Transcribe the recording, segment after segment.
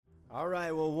All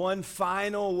right, well, one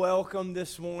final welcome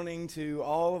this morning to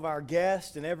all of our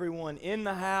guests and everyone in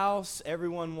the house,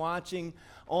 everyone watching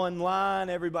online,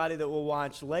 everybody that will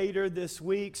watch later this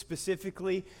week,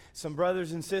 specifically some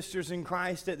brothers and sisters in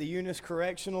Christ at the Eunice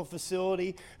Correctional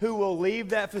Facility who will leave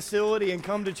that facility and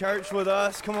come to church with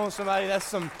us. Come on, somebody, that's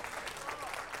some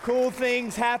cool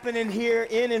things happening here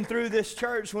in and through this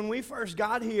church. When we first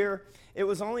got here, it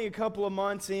was only a couple of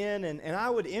months in, and I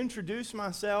would introduce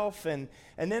myself, and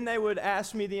then they would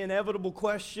ask me the inevitable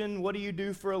question, what do you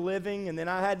do for a living? And then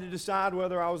I had to decide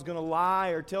whether I was going to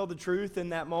lie or tell the truth in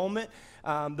that moment.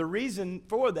 The reason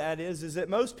for that is that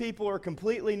most people are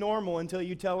completely normal until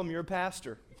you tell them you're a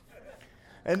pastor.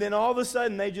 And then all of a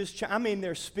sudden,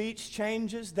 their speech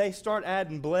changes. They start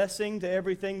adding blessing to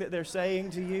everything that they're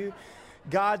saying to you.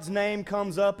 God's name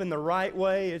comes up in the right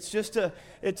way. It's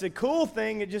a cool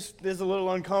thing. It just is a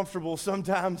little uncomfortable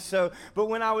sometimes. But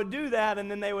when I would do that, and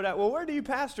then they would ask, well, where do you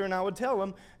pastor? And I would tell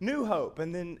them, New Hope.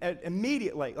 And then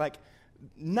immediately, like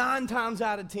 9 times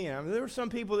out of 10, I mean, there were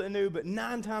some people that knew, but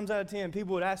 9 times out of 10,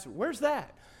 people would ask, where's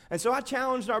that? And so I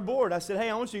challenged our board. I said, hey,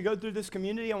 I want you to go through this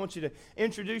community. I want you to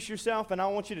introduce yourself, and I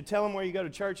want you to tell them where you go to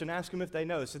church and ask them if they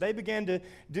know. So they began to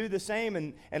do the same,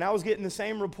 and I was getting the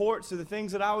same reports of the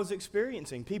things that I was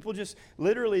experiencing. People just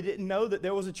literally didn't know that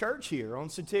there was a church here on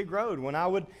Satig Road. When I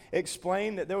would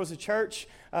explain that there was a church,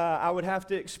 I would have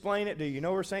to explain it. Do you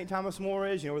know where St. Thomas More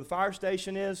is? You know where the fire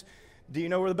station is? Do you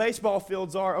know where the baseball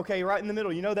fields are? Okay, right in the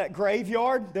middle. You know that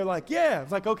graveyard? They're like, yeah.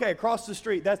 It's like, okay, across the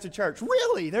street, that's a church.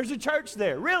 Really? There's a church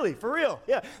there? Really? For real?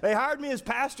 Yeah. They hired me as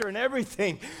pastor and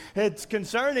everything. It's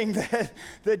concerning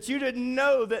that you didn't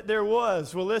know that there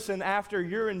was. Well, listen, after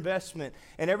your investment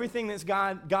and everything that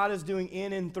God is doing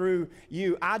in and through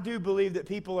you, I do believe that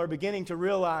people are beginning to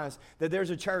realize that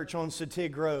there's a church on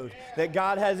Satig Road, that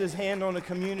God has his hand on the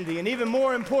community, and even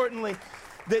more importantly,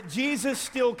 that Jesus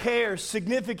still cares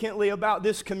significantly about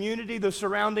this community, the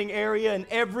surrounding area, and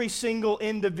every single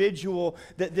individual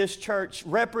that this church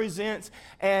represents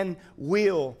and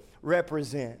will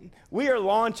represent. We are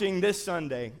launching this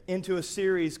Sunday into a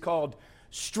series called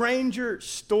Stranger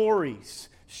Stories.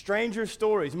 Stranger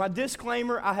Stories. My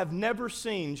disclaimer, I have never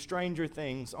seen Stranger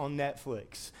Things on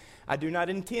Netflix. I do not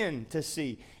intend to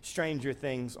see Stranger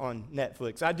Things on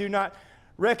Netflix. I do not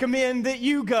recommend that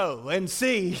you go and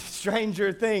see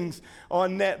Stranger Things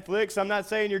on Netflix. I'm not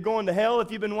saying you're going to hell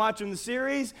if you've been watching the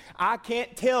series. I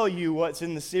can't tell you what's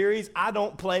in the series. I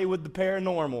don't play with the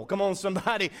paranormal. Come on,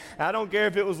 somebody. I don't care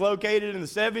if it was located in the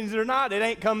 70s or not. It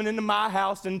ain't coming into my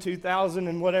house in 2000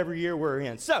 and whatever year we're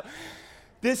in. So,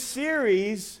 this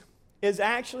series is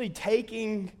actually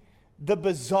taking the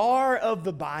bizarre of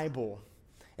the Bible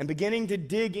and beginning to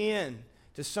dig in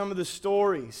to some of the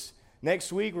stories.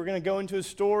 Next week, we're going to go into a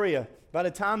story about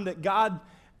a time that God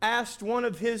asked one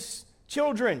of his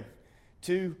children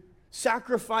to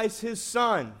sacrifice his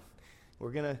son. We're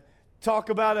going to talk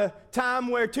about a time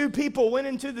where 2 people went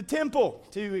into the temple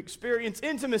to experience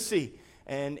intimacy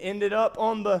and ended up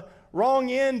on the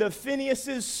wrong end of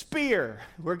Phineas's spear.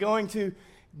 We're going to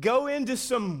go into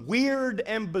some weird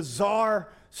and bizarre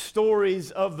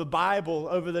stories of the Bible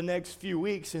over the next few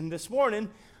weeks. And this morning,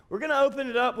 we're going to open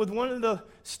it up with one of the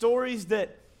stories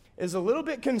that is a little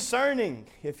bit concerning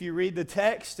if you read the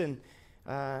text. And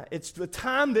it's the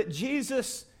time that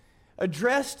Jesus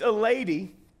addressed a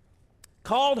lady,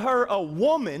 called her a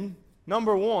woman,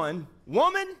 number one.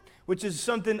 Woman, which is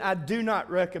something I do not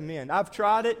recommend. I've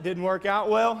tried it, didn't work out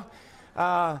well.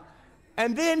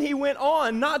 And then he went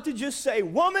on not to just say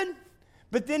woman,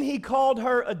 but then he called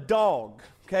her a dog,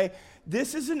 okay?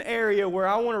 This is an area where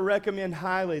I want to recommend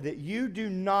highly that you do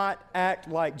not act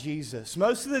like Jesus.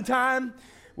 Most of the time,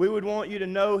 we would want you to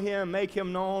know him, make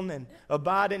him known, and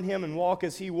abide in him and walk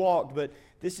as he walked, but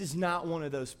this is not one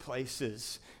of those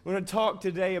places. We're going to talk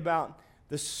today about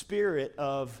the spirit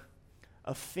of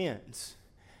offense.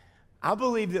 I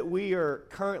believe that we are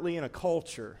currently in a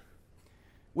culture.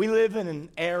 We live in an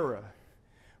era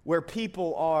where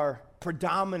people are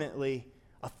predominantly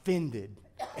offended.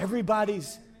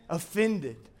 Everybody's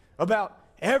offended about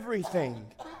everything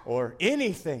or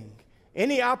anything,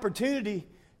 any opportunity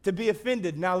to be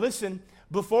offended. Now listen,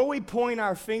 before we point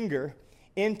our finger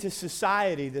into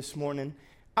society this morning,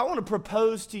 I want to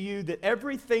propose to you that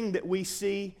everything that we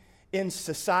see in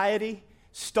society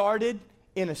started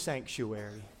in a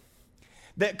sanctuary.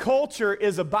 That culture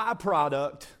is a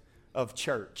byproduct of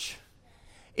church.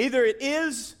 Either it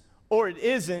is or it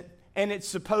isn't, and it's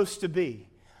supposed to be.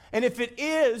 And if it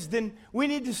is, then we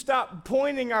need to stop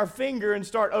pointing our finger and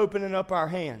start opening up our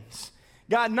hands.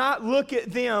 God, not look at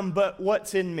them, but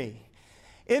what's in me.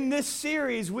 In this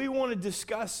series, we want to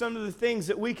discuss some of the things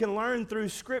that we can learn through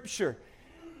Scripture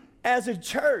as a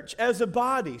church, as a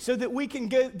body, so that we can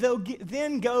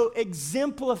then go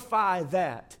exemplify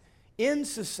that in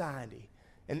society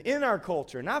and in our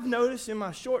culture. And I've noticed in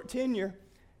my short tenure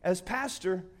as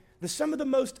pastor that some of the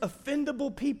most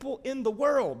offendable people in the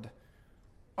world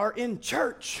are in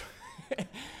church.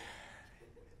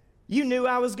 You knew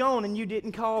I was gone and you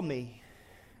didn't call me.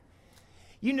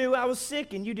 You knew I was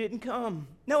sick and you didn't come.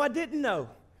 No, I didn't know.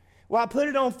 Well, I put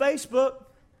it on Facebook.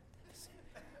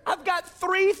 I've got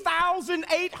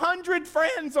 3,800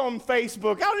 friends on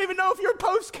Facebook. I don't even know if your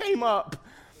post came up.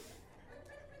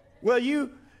 Well,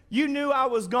 you knew I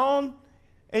was gone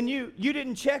and you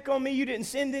didn't check on me. You didn't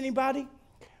send anybody.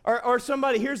 Or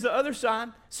somebody, here's the other side.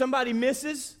 Somebody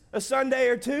misses a Sunday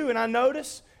or two and I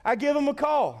notice. I give them a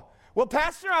call. Well,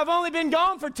 Pastor, I've only been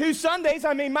gone for 2 Sundays.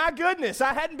 I mean, my goodness,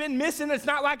 I hadn't been missing. It's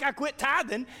not like I quit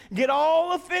tithing. Get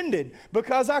all offended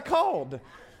because I called.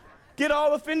 Get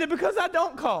all offended because I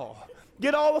don't call.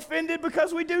 Get all offended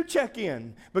because we do check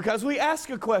in, because we ask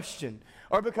a question,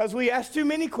 or because we ask too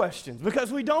many questions,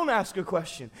 because we don't ask a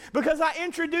question, because I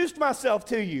introduced myself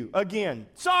to you again.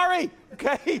 Sorry,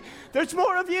 okay? There's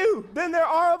more of you than there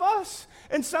are of us.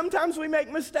 And sometimes we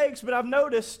make mistakes, but I've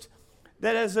noticed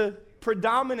that as a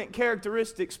predominant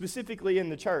characteristic, specifically in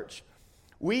the church,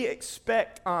 we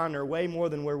expect honor way more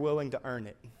than we're willing to earn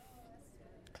it.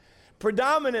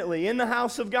 Predominantly in the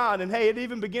house of God, and hey, it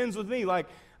even begins with me, like,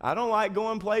 I don't like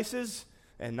going places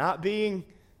and not being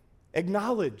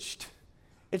acknowledged.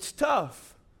 It's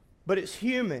tough, but it's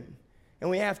human, and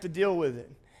we have to deal with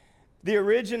it. The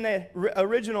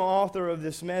original author of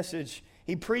this message,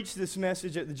 he preached this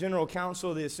message at the General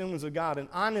Council of the Assemblies of God, and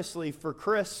honestly, for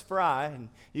Chris Fry, and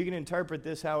you can interpret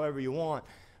this however you want,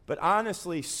 but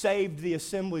honestly saved the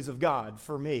Assemblies of God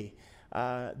for me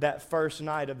that first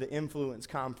night of the Influence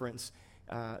Conference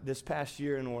this past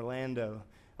year in Orlando.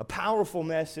 A powerful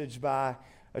message by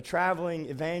a traveling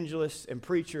evangelist and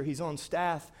preacher. He's on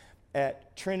staff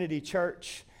at Trinity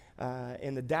Church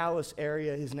in the Dallas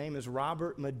area. His name is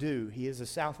Robert Madu. He is a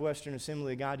Southwestern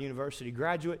Assembly of God University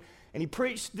graduate, and he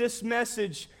preached this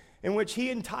message in which he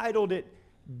entitled it,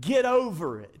 "Get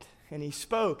Over It." And he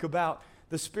spoke about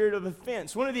the spirit of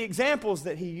offense. One of the examples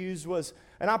that he used was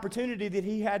an opportunity that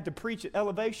he had to preach at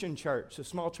Elevation Church, a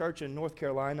small church in North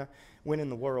Carolina, win in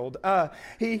the world.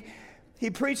 He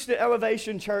preached at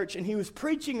Elevation Church, and he was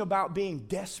preaching about being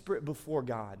desperate before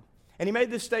God. And he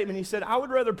made this statement. He said, I would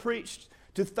rather preach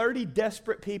to 30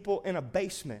 desperate people in a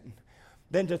basement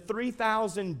than to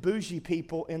 3,000 bougie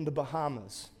people in the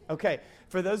Bahamas. Okay,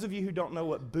 for those of you who don't know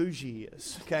what bougie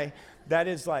is, okay, that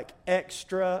is like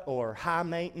extra or high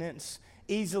maintenance,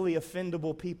 easily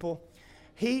offendable people.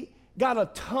 He got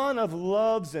a ton of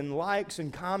loves and likes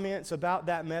and comments about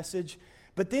that message,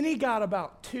 but then he got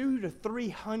about 200 to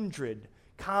 300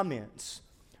 comments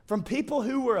from people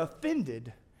who were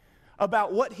offended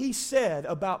about what he said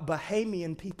about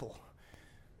Bahamian people.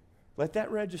 Let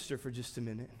that register for just a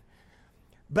minute.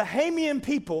 Bahamian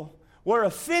people were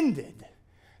offended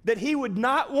that he would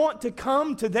not want to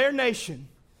come to their nation,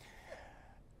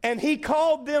 and he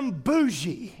called them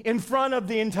bougie in front of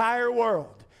the entire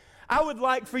world. I would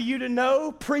like for you to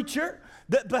know, preacher,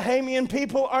 that Bahamian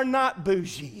people are not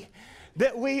bougie,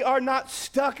 that we are not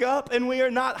stuck up and we are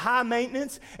not high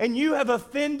maintenance, and you have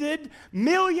offended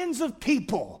millions of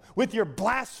people with your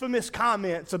blasphemous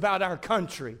comments about our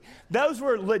country. Those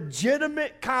were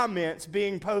legitimate comments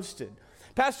being posted.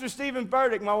 Pastor Stephen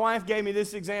Furtick, my wife, gave me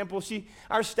this example.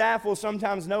 Our staff will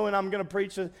sometimes know when I'm going to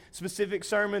preach a specific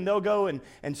sermon, they'll go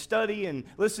and study and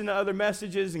listen to other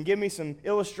messages and give me some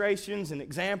illustrations and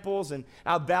examples, and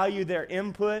I'll value their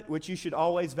input, which you should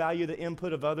always value the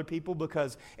input of other people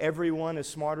because everyone is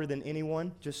smarter than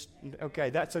anyone.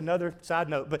 Okay, that's another side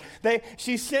note. But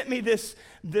she sent me this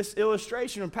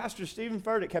illustration, and Pastor Stephen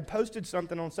Furtick had posted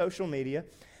something on social media,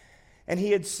 and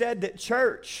he had said that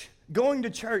going to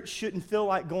church shouldn't feel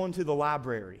like going to the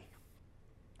library.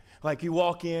 Like you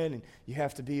walk in and you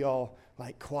have to be all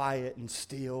like quiet and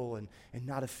still and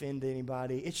not offend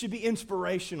anybody. It should be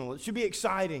inspirational. It should be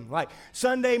exciting. Like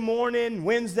Sunday morning,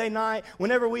 Wednesday night,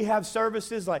 whenever we have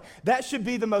services, like that should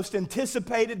be the most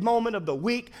anticipated moment of the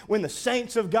week when the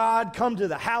saints of God come to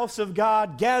the house of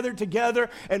God, gather together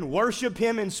and worship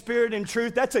Him in spirit and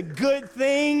truth. That's a good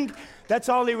thing. That's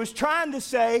all he was trying to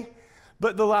say.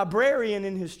 But the librarian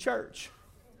in his church,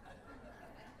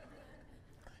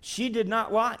 she did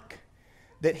not like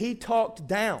that he talked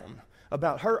down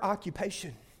about her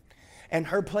occupation and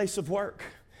her place of work.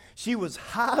 She was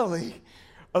highly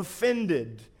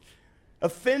offended.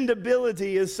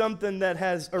 Offendability is something that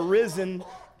has arisen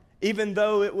even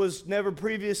though it was never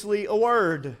previously a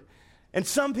word. And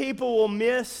some people will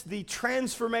miss the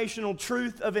transformational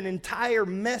truth of an entire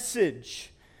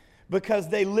message because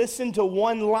they listened to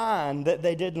one line that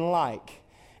they didn't like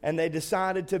and they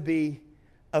decided to be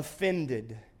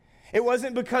offended. It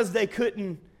wasn't because they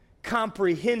couldn't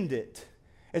comprehend it.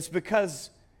 It's because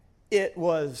it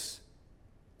was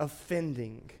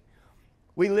offending.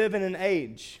 We live in an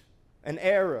age, an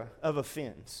era of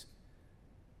offense.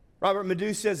 Robert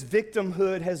Madu says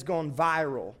victimhood has gone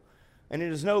viral, and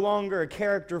it is no longer a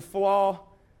character flaw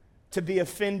to be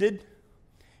offended.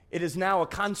 It is now a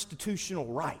constitutional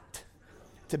right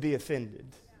to be offended.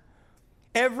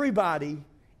 Everybody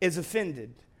is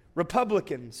offended.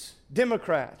 Republicans,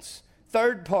 Democrats,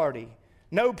 third party,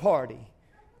 no party,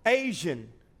 Asian,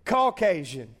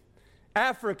 Caucasian,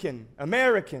 African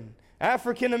American,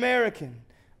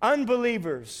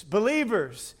 unbelievers,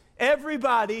 believers.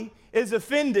 Everybody is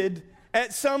offended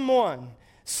at someone.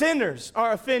 Sinners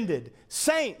are offended.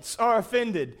 Saints are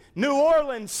offended. New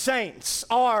Orleans Saints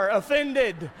are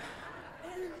offended.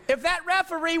 If that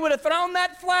referee would have thrown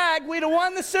that flag, we'd have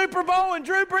won the Super Bowl and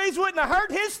Drew Brees wouldn't have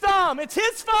hurt his thumb. It's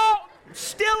his fault.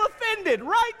 Still offended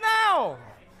right now.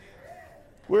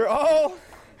 We're all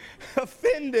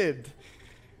offended.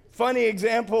 Funny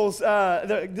examples.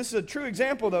 This is a true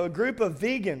example, though. A group of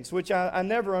vegans, which I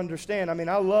never understand. I mean,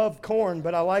 I love corn,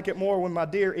 but I like it more when my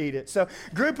deer eat it. So,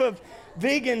 group of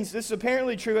vegans, this is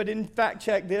apparently true. I didn't fact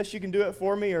check this. You can do it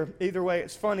for me, or either way,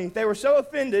 it's funny. They were so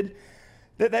offended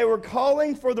that they were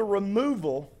calling for the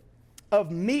removal of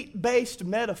meat-based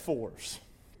metaphors.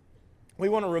 We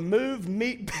want to remove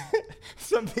meat.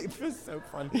 Some people, it's so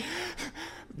funny.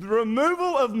 The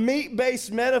removal of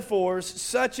meat-based metaphors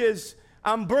such as,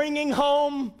 I'm bringing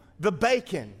home the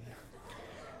bacon.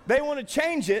 They want to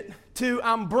change it to,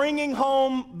 I'm bringing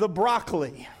home the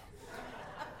broccoli.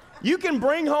 You can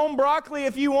bring home broccoli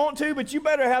if you want to, but you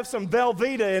better have some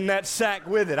Velveeta in that sack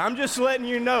with it. I'm just letting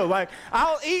you know. Like,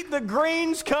 I'll eat the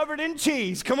greens covered in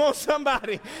cheese. Come on,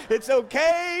 somebody. It's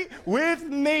okay with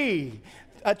me.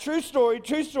 A true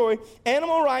story.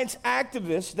 Animal rights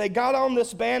activists, they got on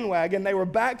this bandwagon. They were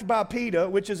backed by PETA,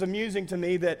 which is amusing to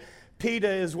me that PETA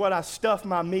is what I stuff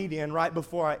my meat in right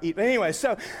before I eat. But anyway,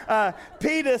 so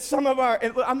PETA, some of our,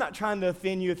 and I'm not trying to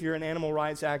offend you if you're an animal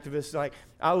rights activist. Like,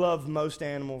 I love most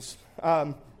animals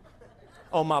on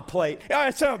my plate. All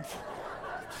right, so,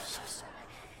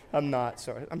 I'm not,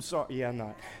 sorry. I'm sorry, yeah, I'm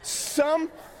not.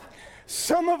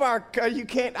 Some of our, you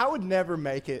can't, I would never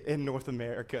make it in North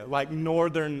America, like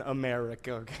Northern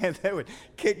America, okay? They would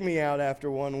kick me out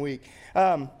after 1 week.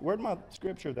 Where'd my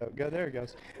scripture, though, go? There it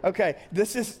goes. Okay,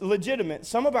 this is legitimate.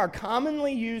 Some of our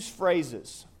commonly used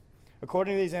phrases,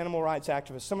 according to these animal rights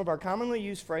activists, some of our commonly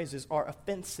used phrases are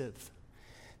offensive.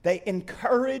 They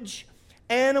encourage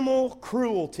animal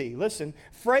cruelty. Listen,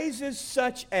 phrases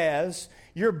such as,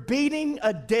 you're beating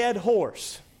a dead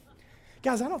horse.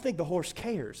 Guys, I don't think the horse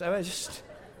cares.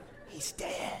 He's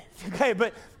dead. Okay,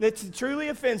 but it's truly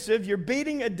offensive. You're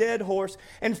beating a dead horse.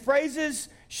 And phrases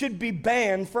should be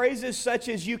banned. Phrases such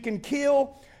as, you can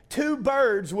kill 2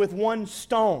 birds with 1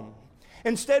 stone.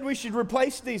 Instead, we should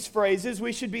replace these phrases.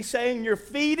 We should be saying, you're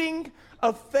feeding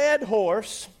a fed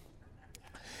horse,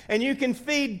 and you can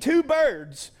feed 2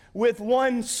 birds with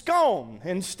 1 scone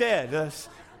instead.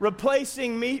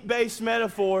 Replacing meat-based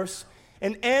metaphors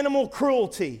and animal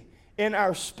cruelty in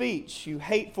our speech, you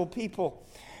hateful people.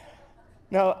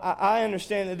 Now, I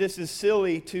understand that this is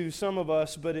silly to some of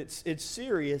us, but it's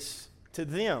serious to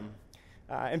them.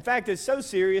 In fact, it's so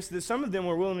serious that some of them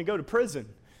were willing to go to prison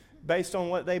based on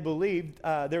what they believed.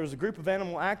 There was a group of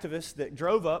animal activists that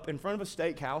drove up in front of a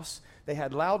steakhouse. They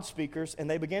had loudspeakers, and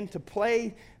they began to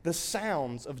play the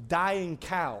sounds of dying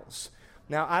cows.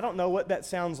 Now, I don't know what that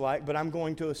sounds like, but I'm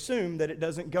going to assume that it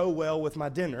doesn't go well with my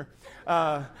dinner.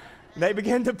 They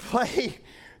began to play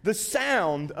the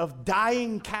sound of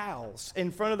dying cows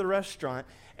in front of the restaurant,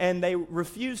 and they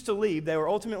refused to leave. They were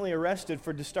ultimately arrested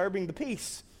for disturbing the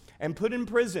peace and put in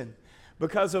prison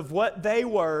because of what they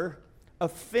were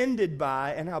offended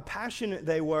by and how passionate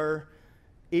they were,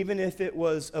 even if it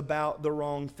was about the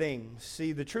wrong things.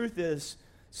 See, the truth is,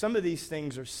 some of these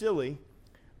things are silly,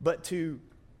 but to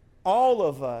all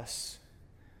of us,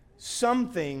 some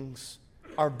things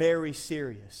are very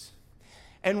serious.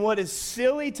 And what is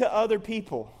silly to other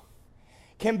people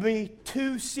can be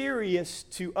too serious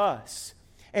to us.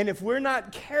 And if we're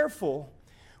not careful,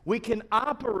 we can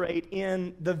operate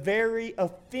in the very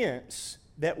offense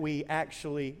that we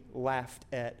actually laughed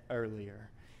at earlier.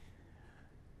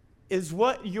 Is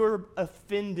what you're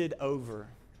offended over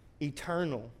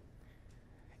eternal?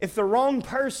 If the wrong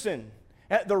person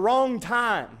at the wrong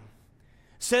time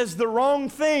says the wrong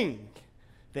thing,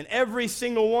 then every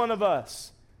single one of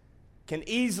us can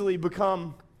easily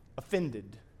become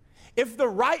offended. If the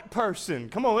right person,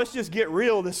 come on, let's just get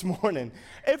real this morning.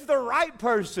 If the right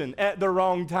person at the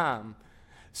wrong time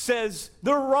says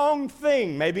the wrong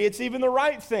thing, maybe it's even the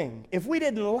right thing, if we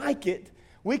didn't like it,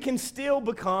 we can still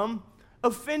become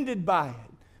offended by it.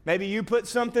 Maybe you put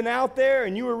something out there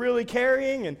and you were really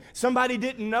carrying and somebody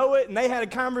didn't know it and they had a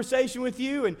conversation with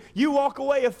you and you walk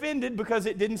away offended because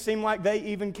it didn't seem like they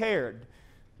even cared.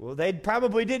 Well, they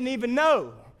probably didn't even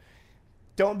know.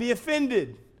 Don't be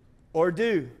offended, or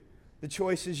do. The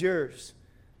choice is yours.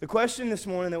 The question this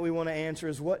morning that we want to answer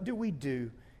is, what do we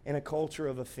do in a culture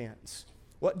of offense?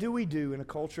 What do we do in a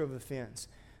culture of offense?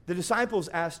 The disciples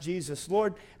asked Jesus,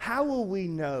 Lord, how will we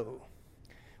know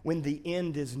when the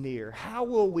end is near? How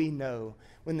will we know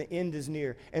when the end is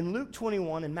near? And Luke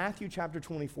 21 and Matthew chapter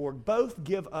 24 both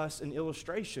give us an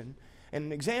illustration and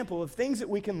an example of things that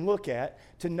we can look at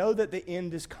to know that the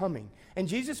end is coming. And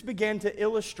Jesus began to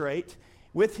illustrate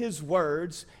with his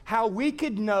words how we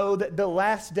could know that the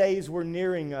last days were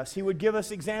nearing us. He would give us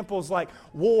examples like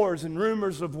wars and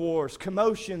rumors of wars,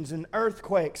 commotions and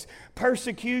earthquakes,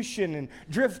 persecution and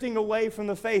drifting away from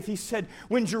the faith. He said,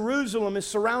 when Jerusalem is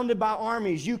surrounded by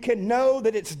armies, you can know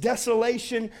that its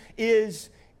desolation is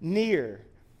near.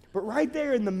 But right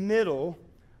there in the middle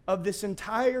of this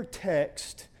entire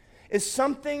text is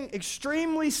something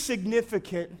extremely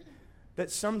significant that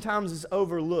sometimes is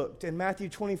overlooked. In Matthew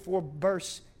 24,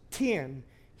 verse 10,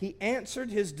 he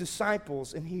answered his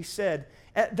disciples and he said,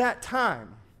 at that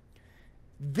time,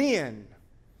 then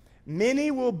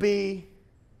many will be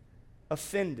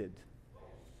offended.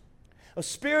 A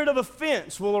spirit of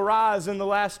offense will arise in the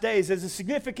last days as a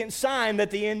significant sign that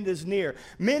the end is near.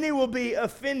 Many will be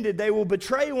offended. They will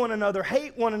betray one another,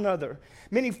 hate one another.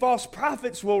 Many false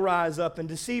prophets will rise up and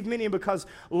deceive many, and because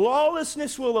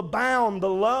lawlessness will abound, the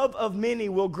love of many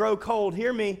will grow cold.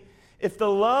 Hear me. If the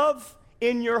love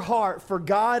in your heart for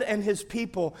God and his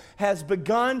people has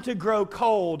begun to grow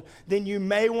cold, then you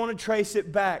may want to trace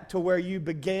it back to where you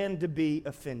began to be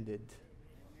offended.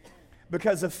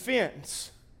 Because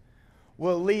offense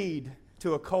will lead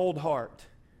to a cold heart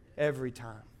every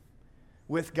time,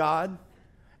 with God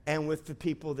and with the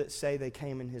people that say they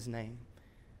came in his name.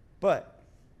 But,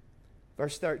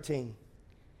 verse 13,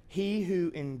 he who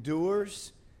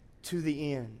endures to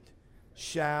the end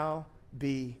shall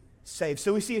be saved.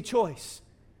 So we see a choice: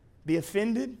 be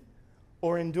offended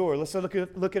or endure. Let's look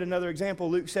at another example,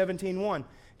 Luke 17:1.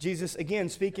 Jesus, again,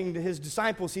 speaking to his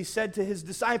disciples, he said to his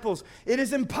disciples, it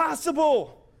is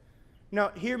impossible. Now,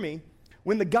 hear me.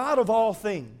 When the God of all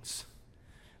things,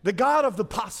 the God of the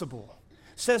possible,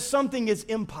 says something is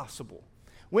impossible,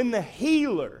 when the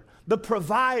healer, the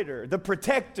provider, the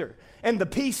protector, and the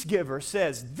peace giver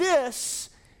says this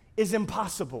is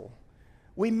impossible,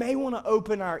 we may want to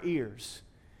open our ears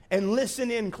and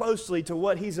listen in closely to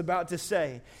what he's about to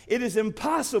say. It is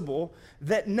impossible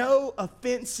that no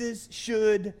offenses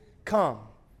should come.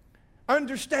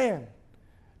 Understand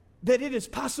that it is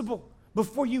possible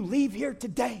before you leave here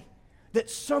today that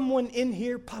someone in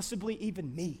here, possibly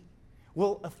even me,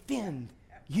 will offend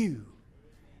you.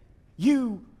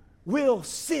 You will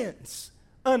sense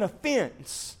an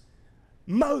offense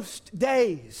most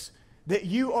days that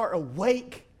you are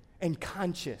awake and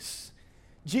conscious.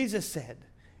 Jesus said,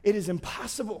 it is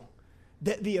impossible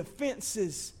that the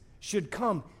offenses should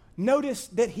come. Notice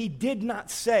that he did not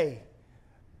say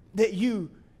that you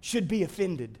should be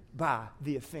offended by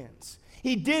the offense.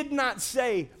 He did not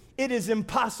say it is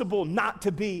impossible not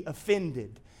to be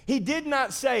offended. He did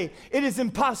not say it is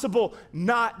impossible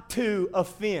not to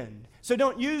offend. So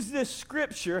don't use this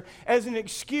scripture as an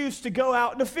excuse to go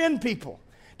out and offend people.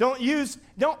 Don't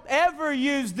ever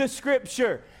use the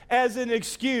scripture as an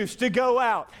excuse to go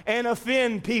out and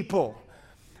offend people.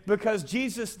 Because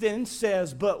Jesus then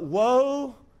says, but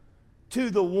woe to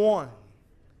the one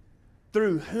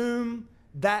through whom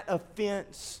that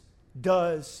offense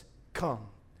does come.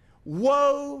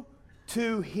 Woe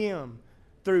to him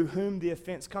through whom the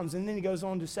offense comes. And then he goes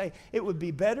on to say, it would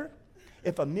be better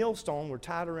if a millstone were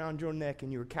tied around your neck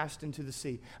and you were cast into the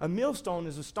sea. A millstone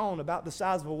is a stone about the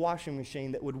size of a washing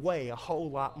machine that would weigh a whole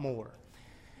lot more,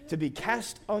 to be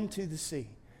cast unto the sea.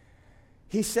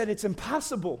 He said it's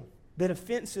impossible that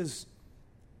offenses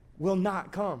will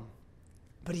not come.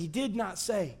 But he did not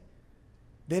say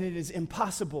that it is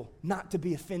impossible not to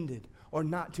be offended or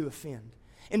not to offend.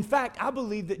 In fact, I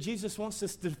believe that Jesus wants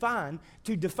us to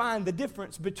define the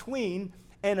difference between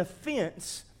an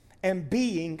offense and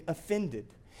being offended.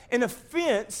 An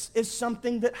offense is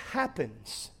something that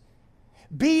happens.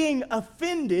 Being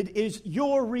offended is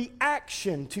your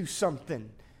reaction to something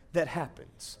that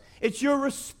happens. It's your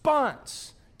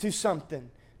response to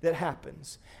something that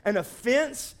happens. An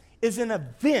offense is an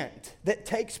event that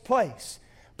takes place,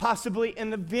 possibly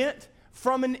an event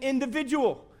from an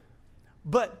individual.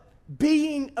 But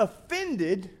being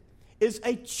offended is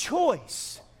a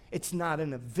choice. It's not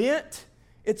an event,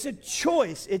 it's a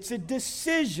choice, it's a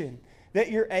decision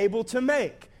that you're able to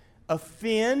make.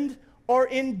 Offend or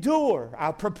endure.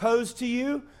 I propose to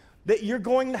you that you're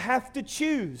going to have to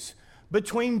choose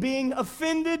between being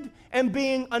offended and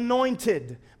being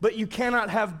anointed, but you cannot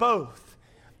have both.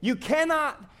 You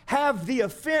cannot have the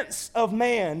offense of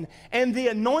man and the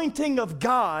anointing of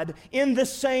God in the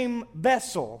same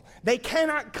vessel. They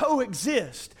cannot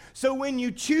coexist. So when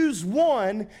you choose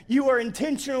one, you are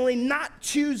intentionally not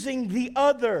choosing the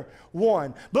other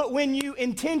one. But when you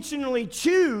intentionally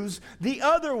choose the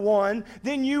other one,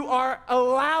 then you are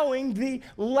allowing the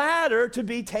latter to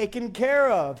be taken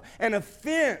care of. An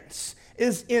offense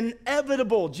is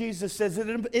inevitable. Jesus says that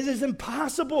it is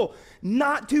impossible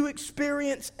not to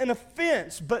experience an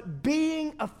offense, but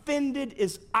being offended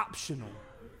is optional.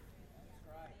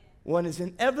 One is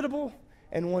inevitable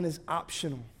and one is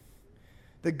optional.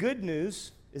 The good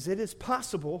news is it is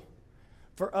possible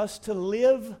for us to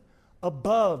live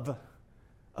above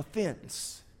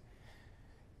offense.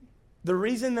 The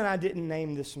reason that I didn't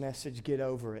name this message Get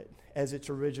Over It as its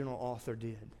original author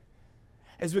did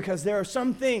is because there are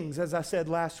some things, as I said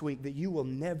last week, that you will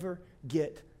never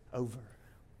get over.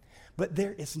 But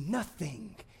there is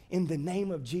nothing in the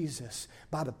name of Jesus,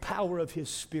 by the power of His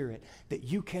Spirit, that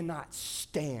you cannot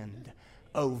stand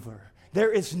over.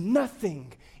 There is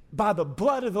nothing by the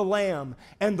blood of the Lamb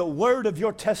and the word of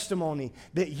your testimony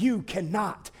that you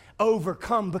cannot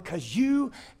overcome, because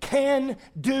you can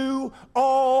do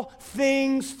all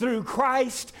things through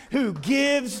Christ who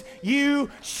gives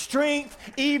you strength,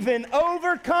 even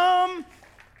overcome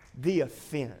the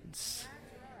offense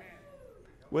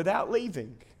without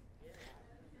leaving,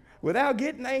 without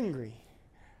getting angry,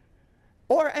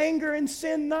 or anger and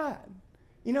sin not.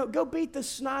 You know, go beat the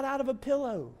snot out of a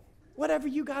pillow, whatever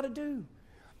you got to do.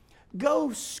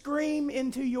 Go scream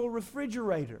into your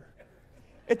refrigerator.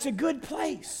 It's a good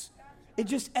place. It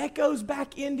just echoes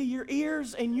back into your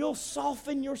ears and you'll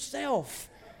soften yourself.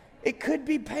 It could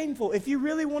be painful. If you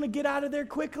really want to get out of there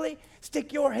quickly,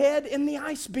 stick your head in the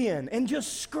ice bin and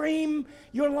just scream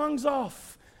your lungs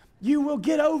off. You will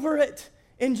get over it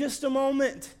in just a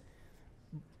moment.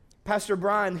 Pastor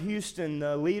Brian Houston,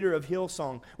 the leader of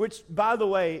Hillsong, which, by the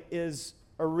way, is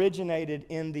originated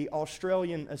in the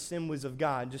Australian Assemblies of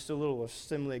God. Just a little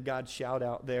Assembly of God shout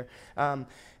out there.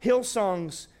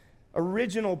 Hillsong's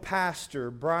original pastor,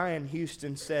 Brian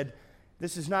Houston, said,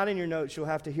 this is not in your notes, you'll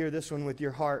have to hear this one with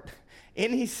your heart.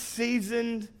 Any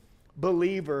seasoned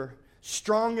believer,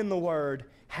 strong in the Word,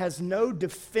 has no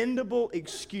defendable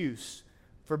excuse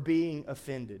for being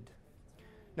offended.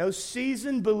 No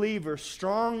seasoned believer,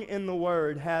 strong in the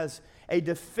Word, has a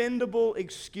defendable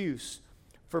excuse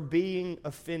for being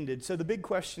offended. So the big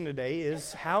question today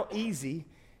is, how easy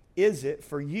is it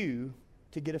for you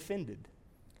to get offended?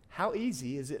 How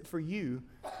easy is it for you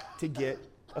to get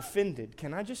offended?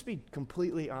 Can I just be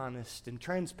completely honest and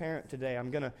transparent today? I'm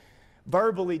going to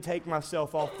verbally take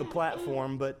myself off the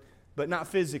platform, but not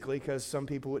physically, because some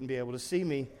people wouldn't be able to see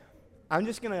me. I'm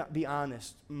just going to be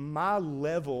honest. My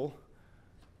level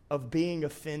of being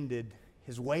offended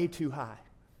is way too high.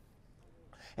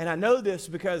 And I know this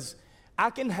because I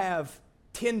can have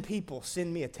 10 people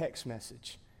send me a text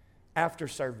message after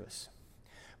service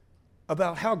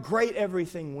about how great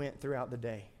everything went throughout the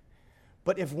day.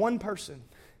 But if one person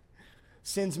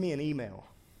sends me an email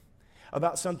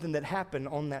about something that happened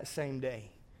on that same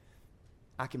day,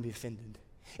 I can be offended.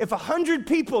 If 100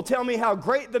 people tell me how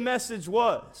great the message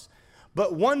was,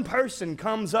 but one person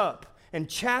comes up and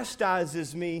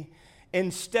chastises me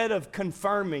instead of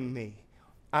confirming me,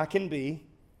 I can be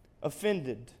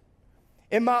offended.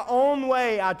 In my own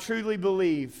way, I truly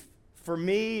believe, for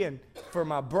me and for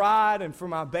my bride and for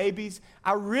my babies,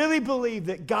 I really believe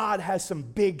that God has some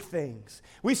big things.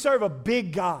 We serve a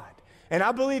big God. And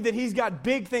I believe that He's got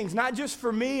big things, not just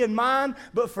for me and mine,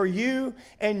 but for you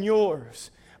and yours.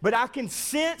 But I can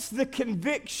sense the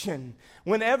conviction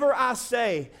whenever I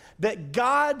say that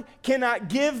God cannot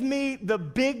give me the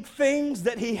big things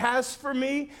that He has for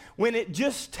me when it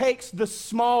just takes the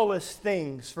smallest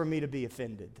things for me to be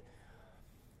offended.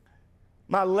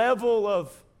 My level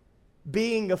of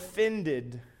being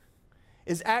offended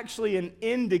is actually an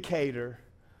indicator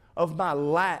of my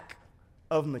lack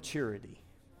of maturity.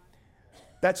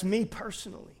 That's me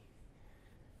personally.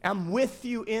 I'm with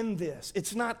you in this.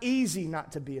 It's not easy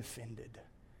not to be offended.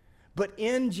 But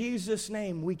in Jesus'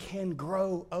 name, we can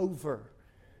grow over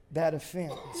that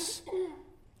offense.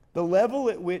 The level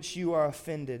at which you are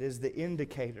offended is the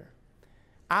indicator.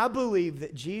 I believe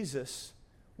that Jesus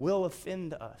will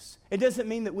offend us. It doesn't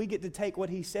mean that we get to take what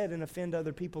he said and offend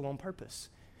other people on purpose.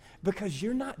 Because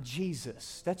you're not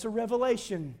Jesus. That's a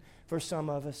revelation for some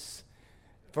of us.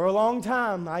 For a long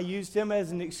time, I used him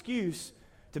as an excuse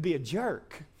to be a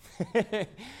jerk.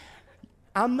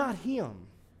 I'm not him.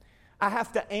 I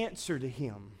have to answer to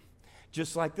him,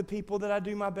 just like the people that I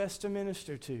do my best to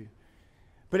minister to.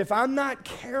 But if I'm not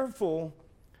careful,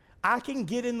 I can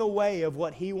get in the way of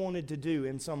what he wanted to do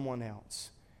in someone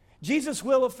else. Jesus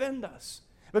will offend us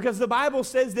because the Bible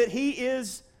says that he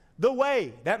is the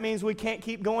way. That means we can't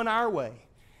keep going our way.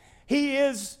 He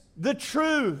is the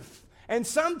truth. And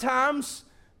sometimes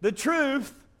the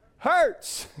truth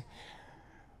hurts.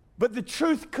 But the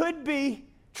truth could be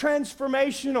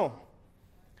transformational.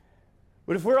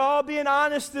 But if we're all being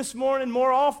honest this morning,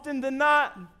 more often than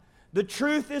not, the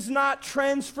truth is not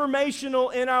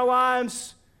transformational in our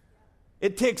lives.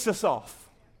 It ticks us off.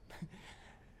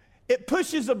 It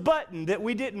pushes a button that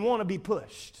we didn't want to be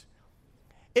pushed.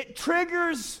 It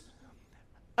triggers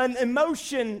an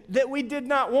emotion that we did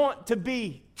not want to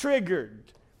be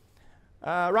triggered.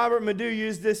 Robert Madu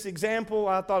used this example.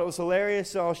 I thought it was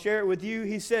hilarious, so I'll share it with you.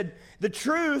 He said, the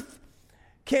truth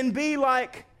can be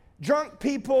like drunk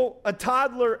people, a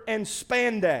toddler, and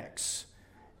spandex.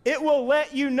 It will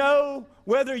let you know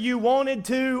whether you wanted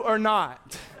to or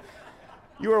not.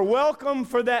 You are welcome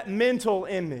for that mental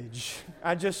image.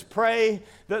 I just pray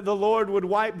that the Lord would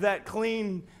wipe that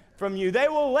clean from you. They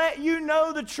will let you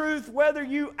know the truth whether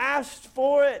you asked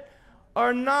for it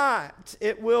or not.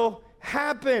 It will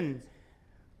happen.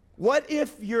 What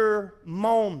if your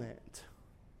moment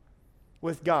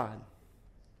with God?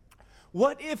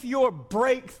 What if your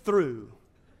breakthrough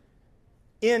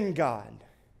in God?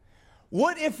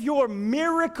 What if your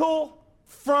miracle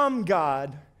from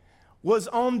God was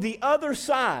on the other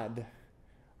side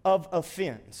of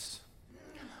offense?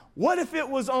 What if it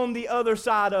was on the other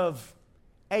side of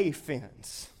a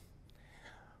fence?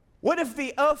 What if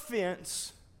the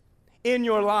offense in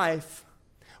your life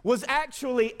was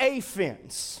actually a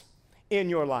fence in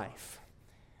your life?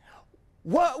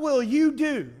 What will you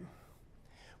do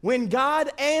when God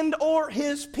and or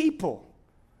his people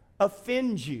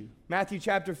offend you? Matthew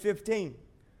chapter 15.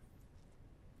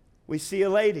 We see a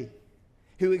lady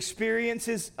who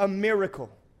experiences a miracle.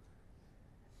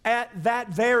 At that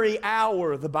very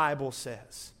hour, the Bible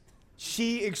says,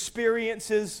 she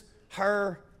experiences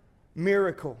her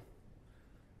miracle.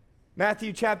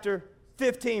 Matthew chapter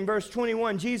 15, verse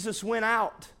 21, Jesus went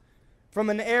out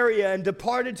from an area and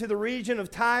departed to the region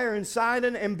of Tyre and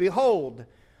Sidon, and behold,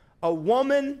 a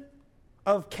woman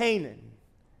of Canaan.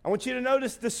 I want you to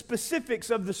notice the specifics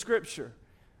of the scripture.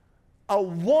 A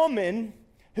woman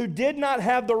who did not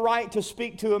have the right to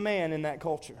speak to a man in that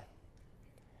culture.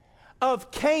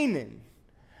 Of Canaan,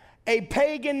 a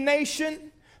pagan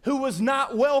nation who was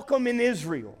not welcome in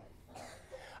Israel.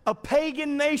 A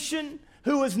pagan nation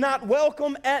who was not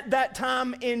welcome at that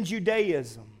time in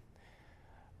Judaism.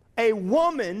 A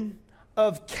woman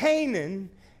of Canaan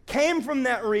came from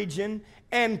that region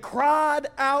and cried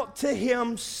out to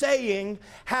him, saying,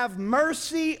 "Have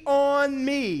mercy on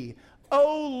me,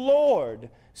 O Lord,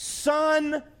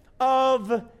 Son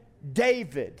of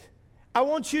David." I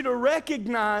want you to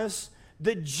recognize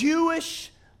the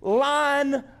Jewish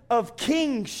line of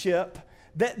kingship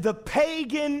that the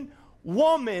pagan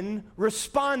woman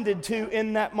responded to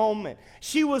in that moment.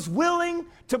 She was willing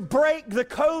to break the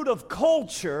code of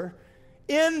culture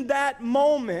in that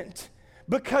moment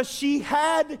because she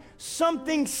had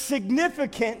something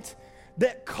significant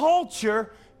that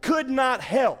culture could not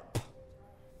help.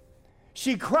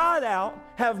 She cried out,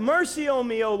 "Have mercy on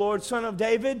me, O Lord, Son of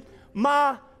David.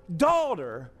 My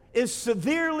daughter is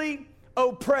severely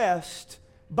oppressed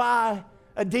by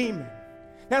a demon."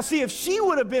 Now see, if she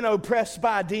would have been oppressed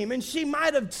by a demon, she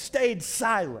might have stayed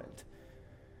silent.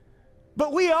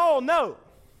 But we all know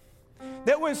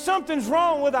that when something's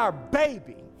wrong with our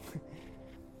baby,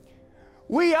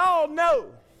 we all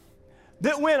know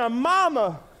that when a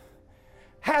mama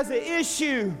has an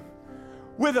issue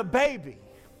with a baby.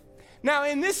 Now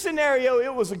in this scenario,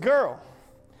 it was a girl.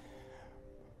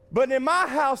 But in my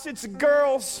house, it's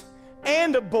girls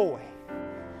and a boy.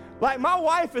 Like my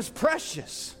wife is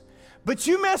precious. But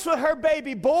you mess with her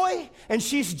baby boy, and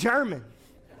she's German.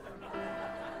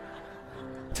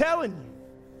 Telling you,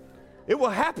 it will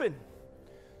happen.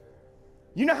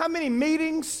 You know how many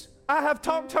meetings I have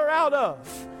talked her out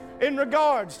of in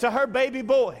regards to her baby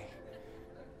boy?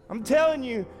 I'm telling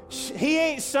you, he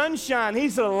ain't sunshine.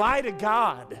 He's the light of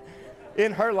God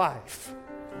in her life.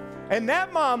 And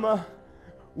that mama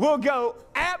will go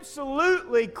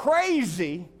absolutely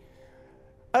crazy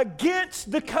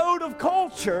against the code of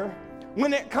culture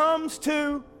when it comes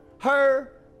to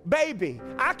her baby.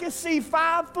 I can see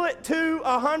 5'2",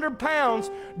 100 pounds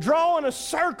drawing a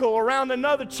circle around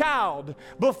another child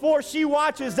before she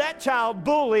watches that child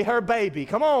bully her baby.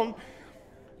 Come on.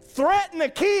 Threaten a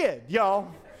kid, y'all,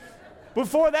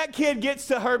 before that kid gets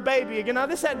to her baby again. Now,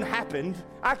 this hadn't happened.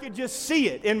 I could just see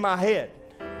it in my head.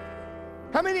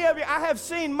 How many of you, I have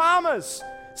seen mamas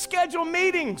schedule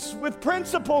meetings with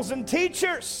principals and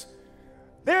teachers.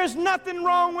 There's nothing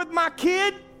wrong with my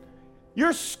kid.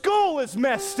 Your school is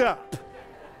messed up.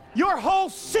 Your whole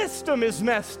system is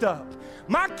messed up.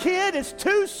 My kid is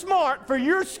too smart for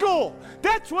your school.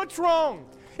 That's what's wrong.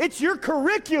 It's your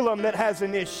curriculum that has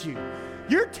an issue.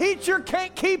 Your teacher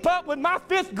can't keep up with my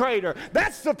 5th grader.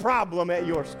 That's the problem at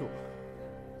your school.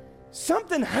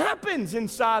 Something happens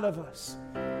inside of us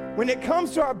when it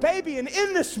comes to our baby. And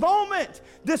in this moment,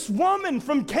 this woman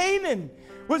from Canaan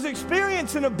was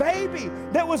experiencing a baby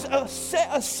that was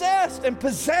assessed and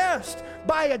possessed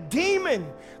by a demon.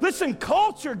 Listen,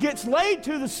 culture gets laid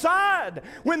to the side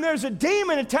when there's a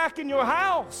demon attacking your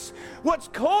house. What's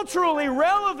culturally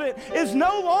relevant is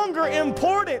no longer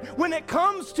important when it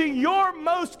comes to your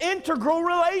most integral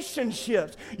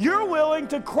relationships. You're willing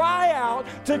to cry out,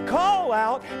 to call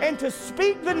out, and to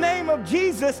speak the name of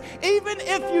Jesus, even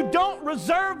if you don't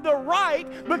reserve the right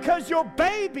because your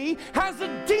baby has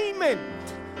a demon.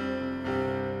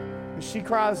 And she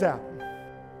cries out.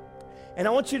 And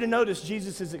I want you to notice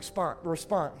Jesus'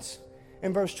 response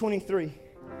in verse 23.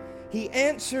 He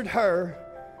answered her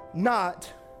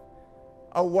not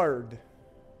a word.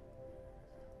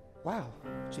 Wow,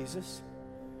 Jesus,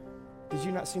 did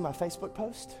you not see my Facebook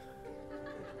post?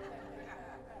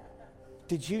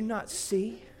 Did you not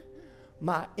see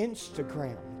my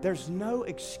Instagram? There's no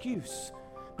excuse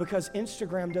because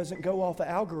Instagram doesn't go off of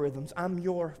algorithms. I'm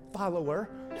your follower.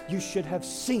 You should have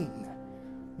seen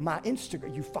my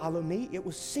Instagram. You follow me, it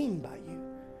was seen by you.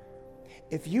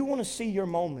 If you want to see your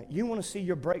moment, you want to see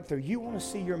your breakthrough, you want to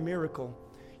see your miracle,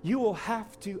 you will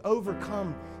have to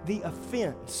overcome the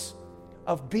offense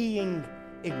of being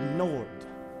ignored.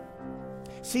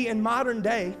 See, in modern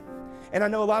day, and I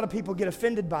know a lot of people get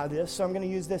offended by this, so I'm going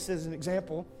to use this as an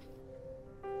example.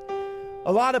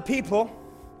 A lot of people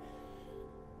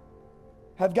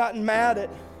have gotten mad at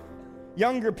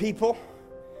younger people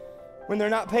when they're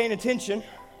not paying attention.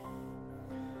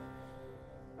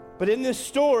 But in this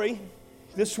story,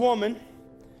 this woman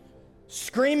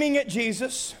screaming at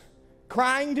Jesus,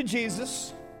 crying to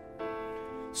Jesus,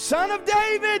 "Son of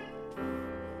David,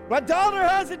 my daughter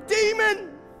has a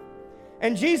demon."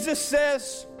 And Jesus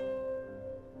says,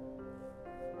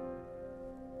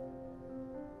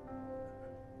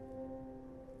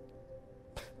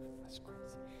 that's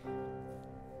crazy.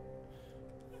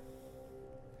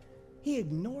 He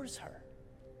ignores her.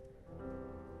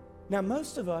 Now,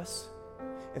 most of us,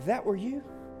 if that were you,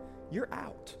 you're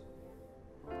out.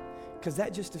 Because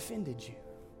that just offended you.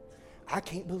 I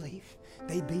can't believe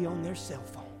they'd be on their cell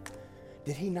phone.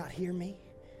 Did he not hear me?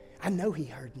 I know he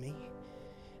heard me.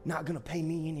 Not going to pay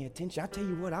me any attention. I tell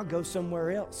you what, I'll go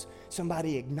somewhere else.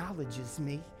 Somebody acknowledges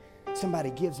me.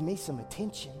 Somebody gives me some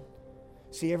attention.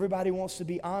 See, everybody wants to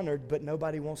be honored, but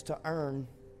nobody wants to earn.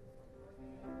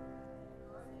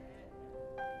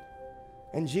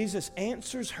 And Jesus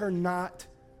answers her not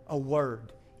a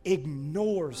word.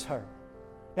 Ignores her.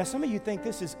 Now, some of you think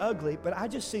this is ugly, but I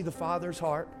just see the Father's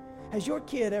heart. Has your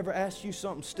kid ever asked you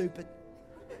something stupid?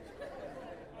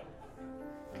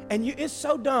 And it's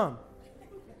so dumb.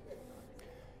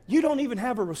 You don't even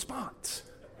have a response.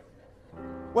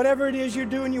 Whatever it is you're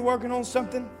doing, you're working on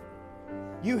something,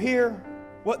 you hear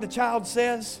what the child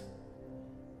says.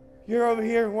 You're over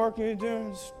here working, you're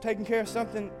doing, taking care of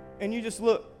something, and you just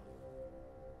look.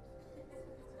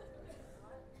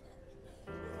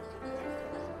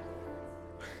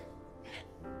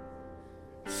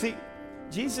 See,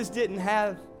 Jesus didn't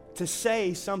have to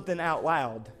say something out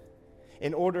loud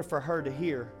in order for her to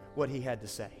hear what he had to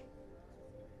say.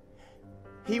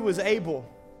 He was able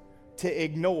to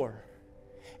ignore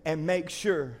and make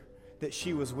sure that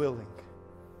she was willing.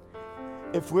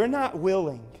 If we're not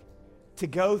willing to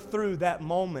go through that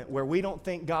moment where we don't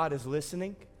think God is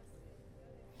listening,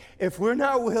 if we're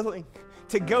not willing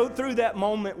to go through that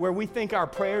moment where we think our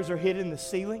prayers are hitting the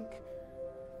ceiling,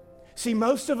 see,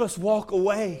 most of us walk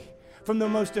away from the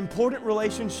most important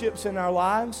relationships in our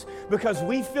lives because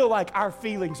we feel like our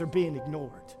feelings are being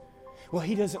ignored. Well,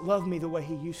 he doesn't love me the way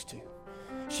he used to.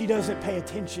 She doesn't pay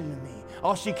attention to me.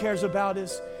 All she cares about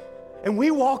is, And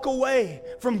we walk away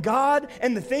from God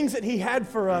and the things that He had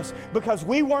for us because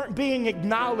we weren't being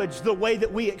acknowledged the way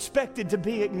that we expected to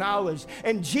be acknowledged.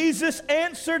 And Jesus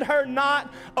answered her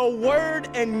not a word,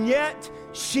 and yet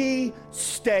she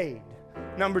stayed.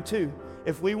 Number two,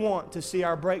 if we want to see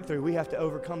our breakthrough, we have to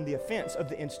overcome the offense of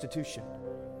the institution.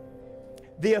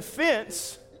 The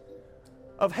offense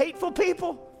of hateful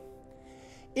people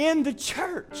in the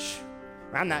church.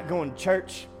 I'm not going to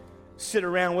church, sit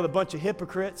around with a bunch of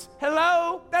hypocrites.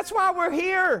 Hello, that's why we're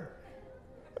here.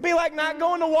 It'd be like not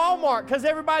going to Walmart because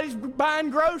everybody's buying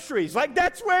groceries. Like,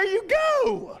 that's where you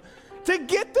go to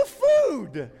get the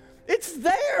food. It's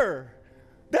there.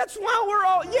 That's why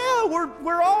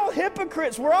we're all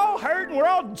hypocrites. We're all hurting. We're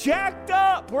all jacked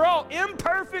up. We're all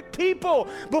imperfect people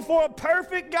before a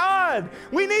perfect God.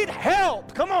 We need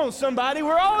help. Come on, somebody.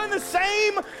 We're all in the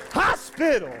same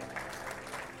hospital.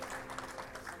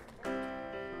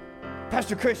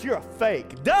 Pastor Chris, you're a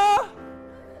fake. Duh!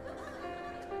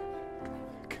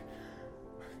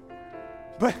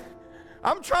 But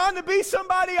I'm trying to be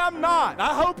somebody I'm not.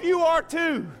 I hope you are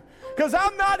too. Because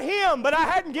I'm not him, but I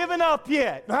hadn't given up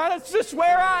yet. That's just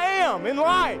where I am in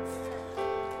life.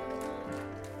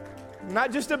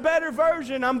 Not just a better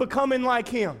version, I'm becoming like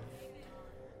him.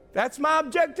 That's my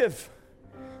objective.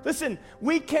 Listen,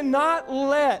 we cannot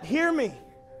let, hear me,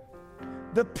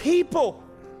 the people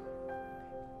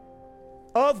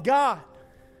of God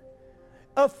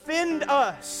offend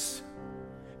us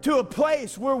to a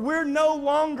place where we're no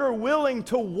longer willing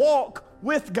to walk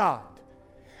with God.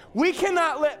 We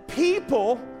cannot let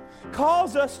people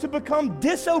cause us to become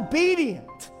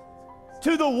disobedient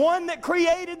to the one that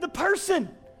created the person.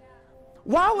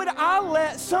 Why would I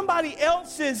let somebody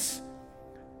else's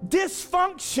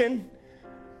dysfunction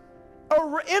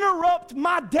interrupt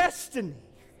my destiny?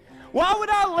 Why would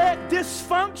I let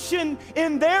dysfunction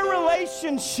in their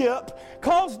relationship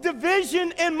cause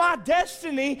division in my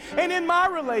destiny and in my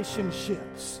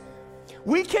relationships?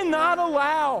 We cannot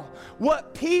allow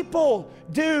what people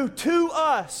do to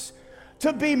us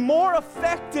to be more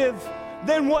effective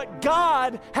than what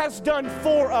God has done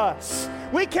for us.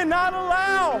 We cannot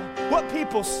allow what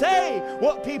people say,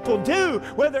 what people do,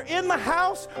 whether in the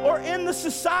house or in the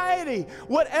society.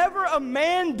 Whatever a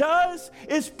man does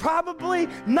is probably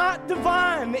not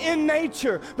divine in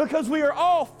nature, because we are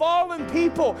all fallen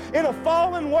people in a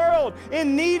fallen world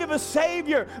in need of a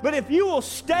Savior. But if you will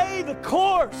stay the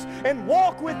course and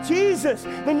walk with Jesus,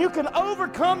 then you can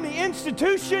overcome the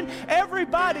institution,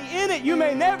 everybody in it. You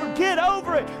may never get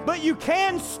over it, but you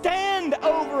can stand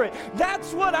over it.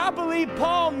 That's what I believe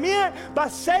Paul meant by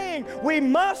saying we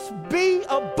must be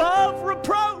above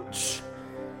reproach.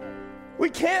 We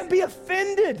can't be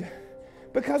offended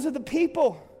because of the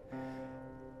people.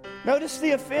 Notice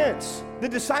the offense. The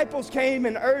disciples came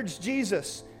and urged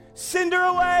Jesus, "Send her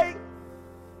away.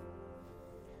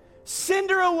 Send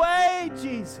her away,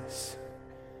 Jesus.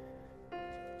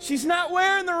 She's not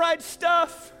wearing the right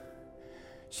stuff.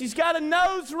 She's got a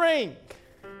nose ring.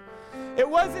 It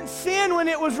wasn't sin when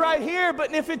it was right here,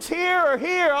 but if it's here or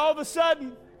here, all of a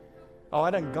sudden, oh,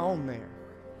 I done gone there.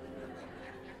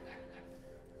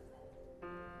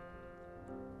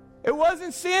 It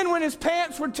wasn't sin when his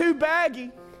pants were too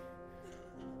baggy.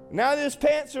 Now that his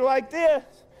pants are like this.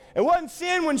 It wasn't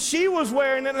sin when she was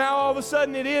wearing it, now all of a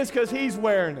sudden it is because he's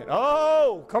wearing it.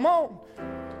 Oh, come on.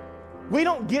 We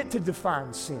don't get to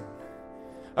define sin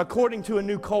according to a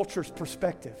new culture's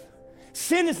perspective.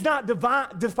 Sin is not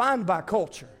defined by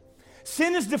culture.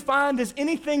 Sin is defined as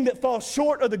anything that falls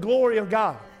short of the glory of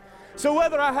God. So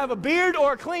whether I have a beard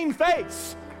or a clean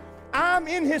face, I'm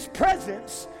in His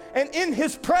presence, and in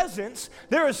His presence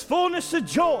there is fullness of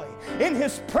joy. In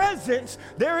His presence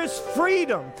there is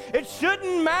freedom. It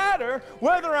shouldn't matter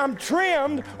whether I'm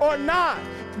trimmed or not.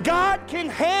 God can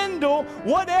handle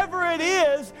whatever it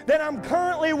is that I'm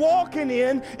currently walking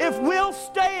in if we'll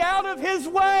stay out of His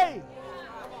way.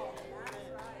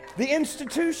 The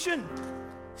institution,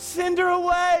 send her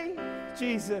away,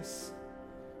 Jesus.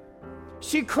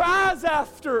 She cries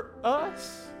after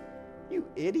us. You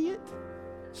idiot.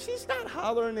 She's not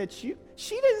hollering at you.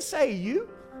 She didn't say you.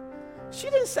 She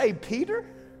didn't say Peter.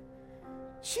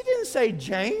 She didn't say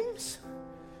James.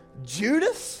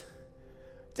 Judas.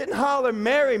 Didn't holler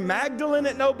Mary Magdalene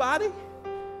at nobody.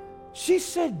 She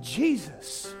said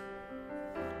Jesus,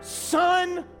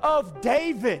 Son of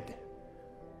David.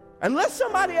 Unless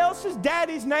somebody else's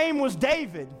daddy's name was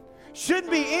David,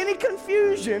 shouldn't be any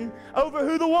confusion over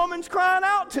who the woman's crying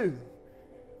out to.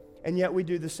 And yet we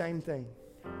do the same thing.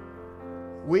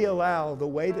 We allow the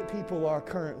way that people are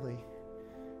currently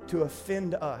to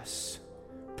offend us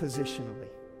positionally.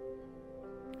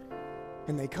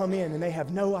 And they come in and they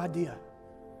have no idea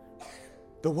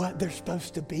the what they're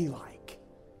supposed to be like,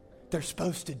 they're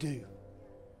supposed to do.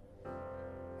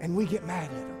 And we get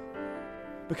mad at them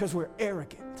because we're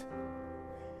arrogant.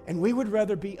 And we would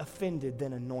rather be offended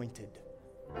than anointed.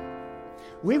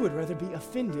 We would rather be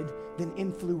offended than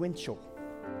influential.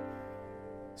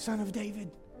 Son of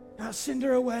David, now send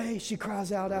her away. She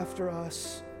cries out after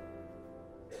us.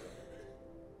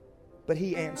 But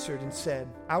he answered and said,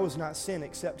 I was not sent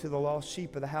except to the lost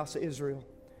sheep of the house of Israel.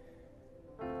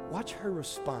 Watch her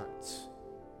response.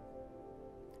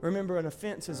 Remember, an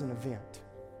offense is an event,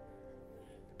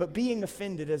 but being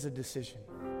offended is a decision.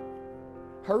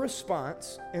 Her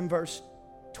response in verse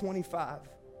 25.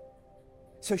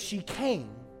 So she came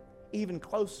even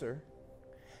closer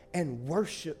and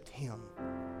worshiped him,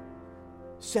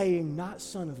 saying, not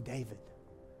Son of David,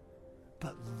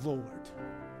 but Lord.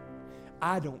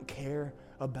 I don't care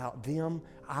about them.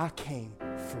 I came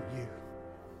for you.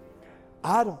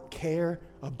 I don't care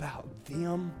about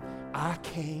them. I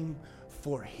came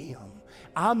for him.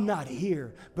 I'm not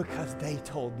here because they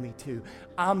told me to.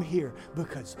 I'm here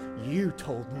because you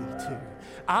told me to.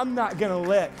 I'm not going to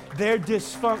let their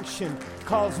dysfunction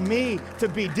cause me to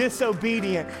be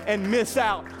disobedient and miss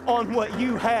out on what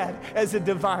you had as a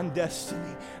divine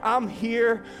destiny. I'm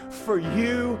here for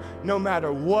you no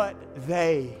matter what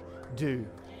they do.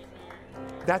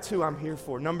 That's who I'm here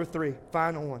for. Number 3,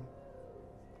 final one.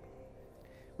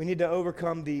 We need to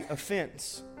overcome the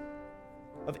offense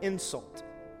of insult.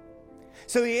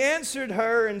 So he answered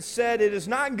her and said, it is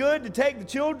not good to take the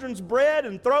children's bread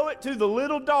and throw it to the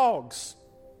little dogs.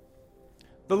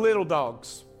 The little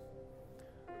dogs.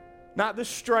 Not the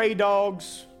stray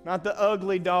dogs, not the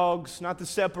ugly dogs, not the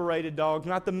separated dogs,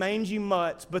 not the mangy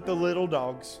mutts, but the little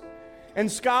dogs.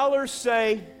 And scholars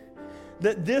say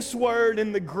that this word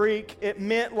in the Greek, it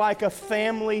meant like a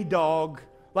family dog,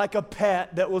 like a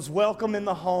pet that was welcome in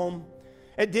the home.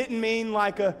 It didn't mean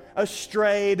like a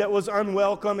stray that was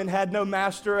unwelcome and had no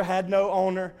master or had no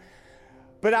owner.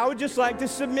 But I would just like to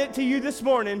submit to you this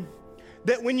morning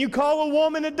that when you call a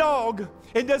woman a dog,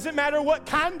 it doesn't matter what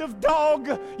kind of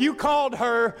dog you called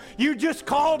her, you just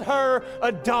called her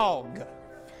a dog.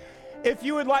 If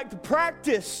you would like to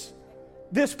practice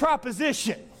this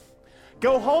proposition,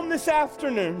 go home this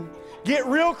afternoon, get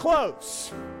real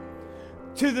close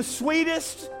to the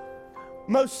sweetest,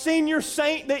 most senior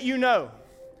saint that you know,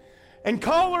 and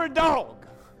call her a dog,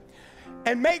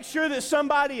 and make sure that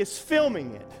somebody is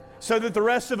filming it so that the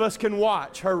rest of us can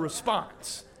watch her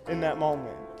response in that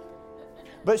moment.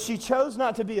 But she chose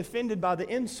not to be offended by the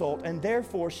insult, and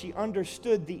therefore she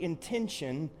understood the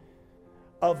intention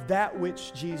of that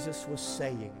which Jesus was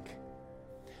saying.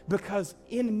 Because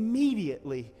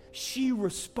immediately she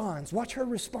responds. Watch her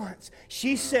response.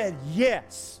 She said,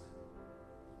 yes.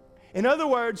 In other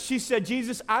words, she said,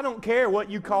 Jesus, I don't care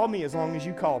what you call me as long as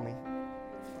you call me.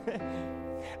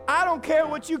 I don't care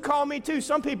what you call me to.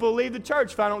 Some people leave the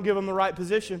church if I don't give them the right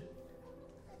position.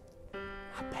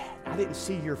 I didn't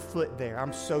see your foot there.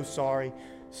 I'm so sorry.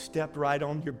 Stepped right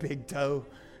on your big toe.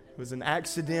 It was an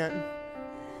accident.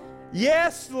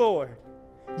 Yes, Lord.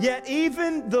 Yet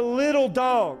even the little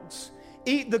dogs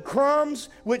eat the crumbs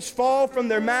which fall from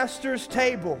their master's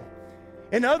table.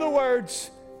 In other words,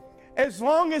 as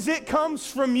long as it comes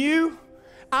from you,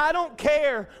 I don't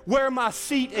care where my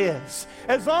seat is.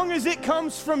 As long as it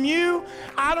comes from you,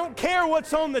 I don't care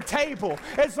what's on the table.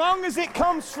 As long as it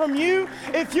comes from you,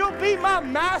 if you'll be my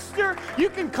master, you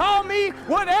can call me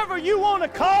whatever you want to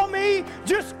call me.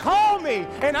 Just call me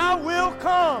and I will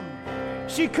come.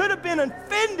 She could have been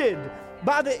offended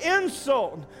by the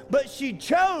insult, but she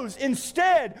chose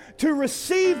instead to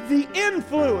receive the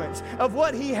influence of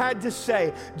what he had to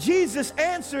say. Jesus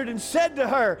answered and said to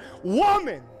her,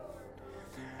 woman,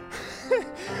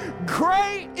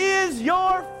 great is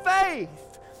your faith.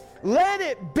 Let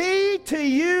it be to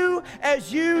you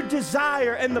as you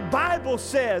desire. And the Bible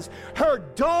says her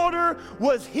daughter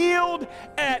was healed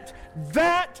at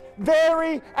that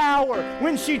very hour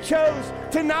when she chose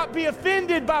to not be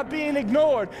offended by being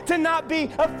ignored, to not be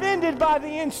offended by the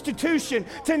institution,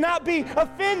 to not be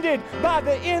offended by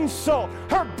the insult.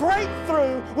 Her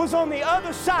breakthrough was on the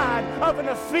other side of an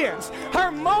offense. Her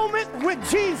moment with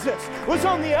Jesus was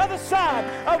on the other side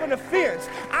of an offense.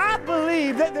 I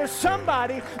believe that there's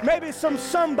somebody, maybe some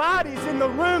somebodies in the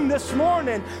room this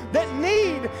morning that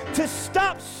need to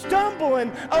stop stumbling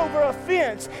over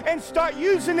offense and start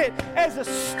using it as a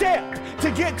step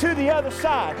to get to the other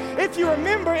side. If you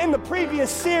remember in the previous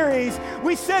series,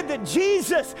 we said that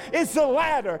Jesus is the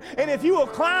ladder, and if you will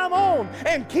climb on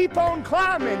and keep on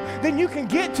climbing, then you can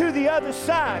get to the other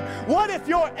side. What if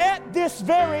you're at this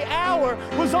very hour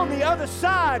was on the other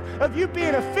side of you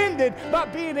being offended by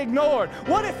being ignored?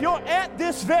 What if you're at this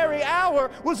this very hour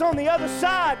was on the other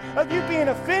side of you being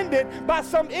offended by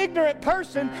some ignorant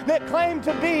person that claimed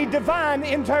to be divine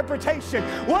interpretation?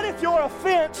 What if your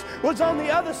offense was on the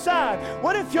other side?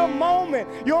 What if your moment,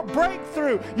 your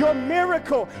breakthrough, your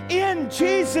miracle in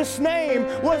Jesus' name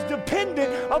was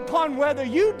dependent upon whether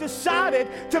you decided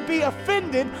to be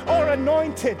offended or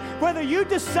anointed, whether you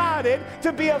decided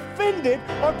to be offended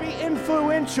or be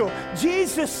influential?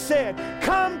 Jesus said,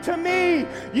 "Come to me,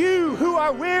 you who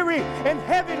are weary and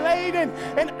heavy laden,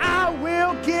 and I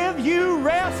will give you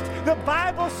rest." The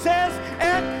Bible says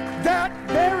at that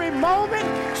very moment,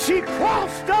 she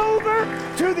crossed over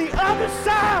to the other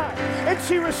side and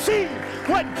she received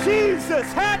what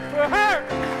Jesus had for her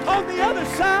on the other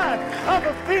side of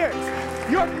offense.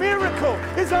 Your miracle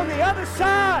is on the other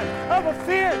side of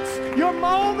offense. Your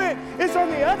moment is on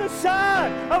the other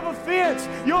side of offense.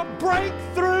 Your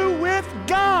breakthrough with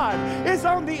God is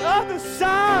on the other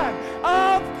side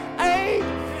of a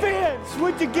fence.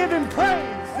 Would you give him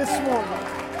praise this morning?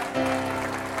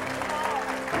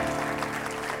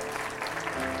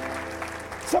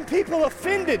 Some people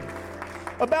offended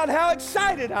about how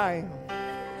excited I am.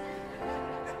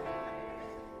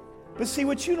 But see,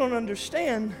 what you don't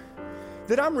understand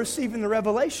that I'm receiving the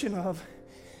revelation of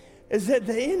is that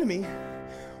the enemy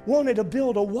wanted to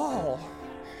build a wall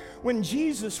when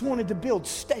Jesus wanted to build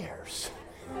stairs.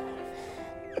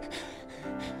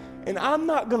 And I'm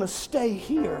not going to stay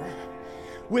here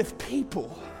with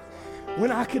people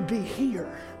when I could be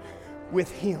here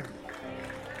with him.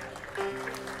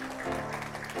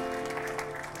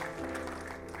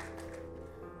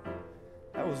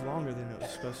 That was longer than it was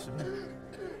supposed to be.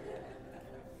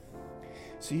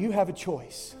 So you have a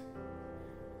choice.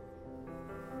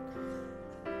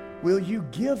 Will you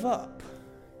give up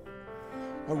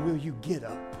or will you get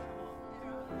up?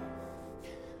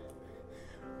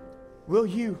 Will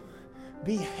you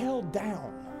be held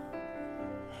down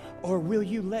or will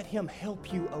you let him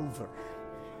help you over?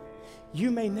 You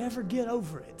may never get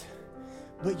over it,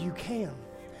 but you can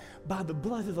by the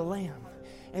blood of the Lamb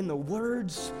and the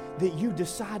words that you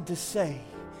decide to say.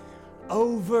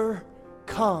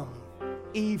 Overcome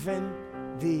even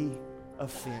the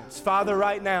offense. Father,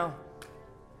 right now,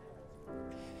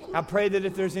 I pray that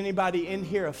if there's anybody in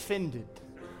here offended,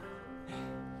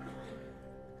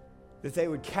 that they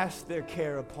would cast their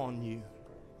care upon you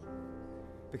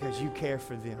because you care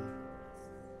for them.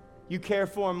 You care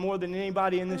for them more than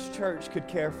anybody in this church could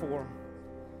care for them.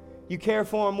 You care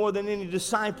for them more than any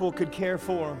disciple could care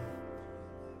for them.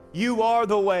 You are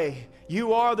the way,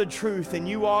 you are the truth, and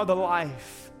you are the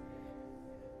life.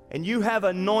 And you have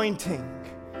anointing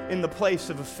in the place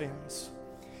of offense.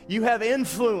 You have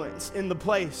influence in the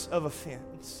place of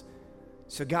offense.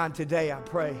 So God, today I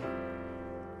pray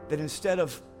that instead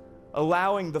of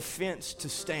allowing the fence to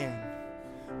stand,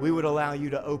 we would allow you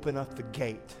to open up the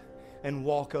gate and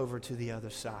walk over to the other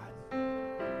side.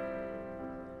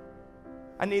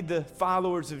 I need the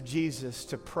followers of Jesus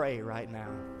to pray right now.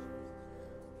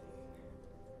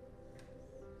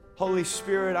 Holy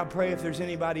Spirit, I pray if there's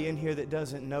anybody in here that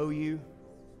doesn't know you,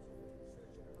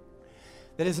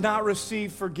 that has not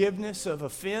received forgiveness of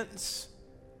offense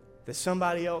that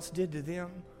somebody else did to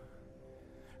them,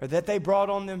 or that they brought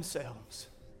on themselves,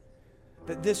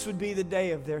 that this would be the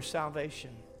day of their salvation.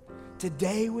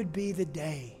 Today would be the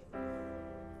day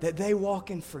that they walk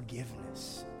in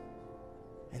forgiveness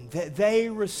and that they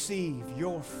receive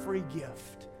your free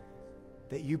gift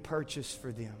that you purchased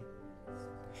for them.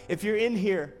 If you're in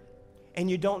here and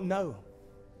you don't know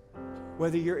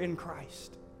whether you're in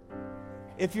Christ,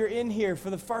 if you're in here for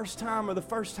the first time or the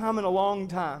first time in a long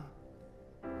time,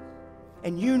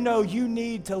 and you know you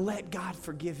need to let God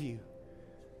forgive you,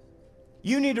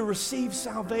 you need to receive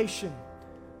salvation,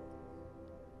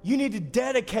 you need to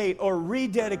dedicate or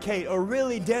rededicate or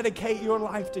really dedicate your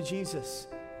life to Jesus,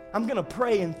 I'm going to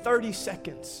pray in 30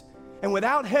 seconds. And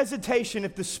without hesitation,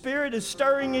 if the Spirit is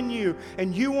stirring in you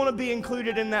and you want to be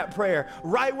included in that prayer,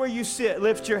 right where you sit,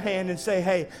 lift your hand and say,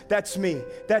 hey, that's me,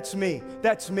 that's me,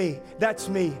 that's me, that's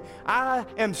me. I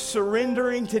am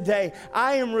surrendering today.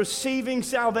 I am receiving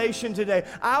salvation today.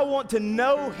 I want to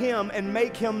know Him and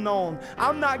make Him known.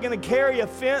 I'm not going to carry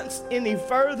offense any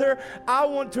further. I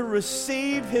want to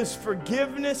receive His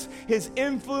forgiveness, His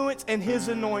influence, and His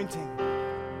anointing.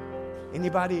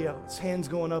 Anybody else? Hands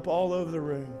going up all over the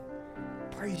room.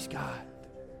 Praise God.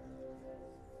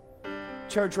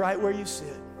 Church, right where you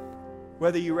sit,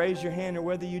 whether you raised your hand or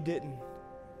whether you didn't,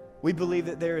 we believe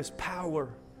that there is power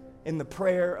in the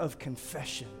prayer of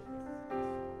confession.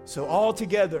 So all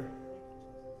together,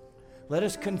 let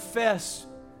us confess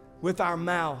with our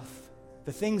mouth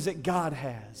the things that God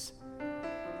has,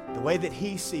 the way that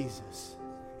He sees us,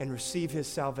 and receive His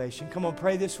salvation. Come on,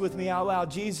 pray this with me out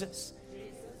loud. Jesus,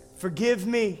 forgive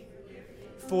me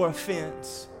for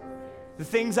offense. The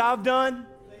things I've done,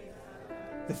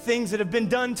 the things that have been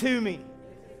done to me,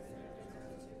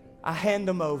 I hand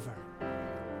them over.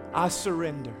 I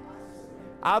surrender.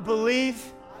 I believe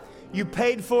you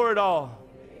paid for it all.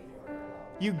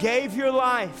 You gave your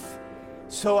life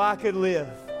so I could live.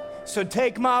 So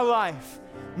take my life,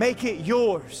 make it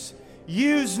yours.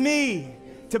 Use me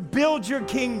to build your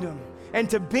kingdom and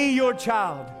to be your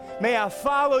child. May I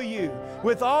follow you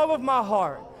with all of my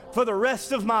heart for the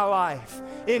rest of my life.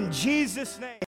 In Jesus' name.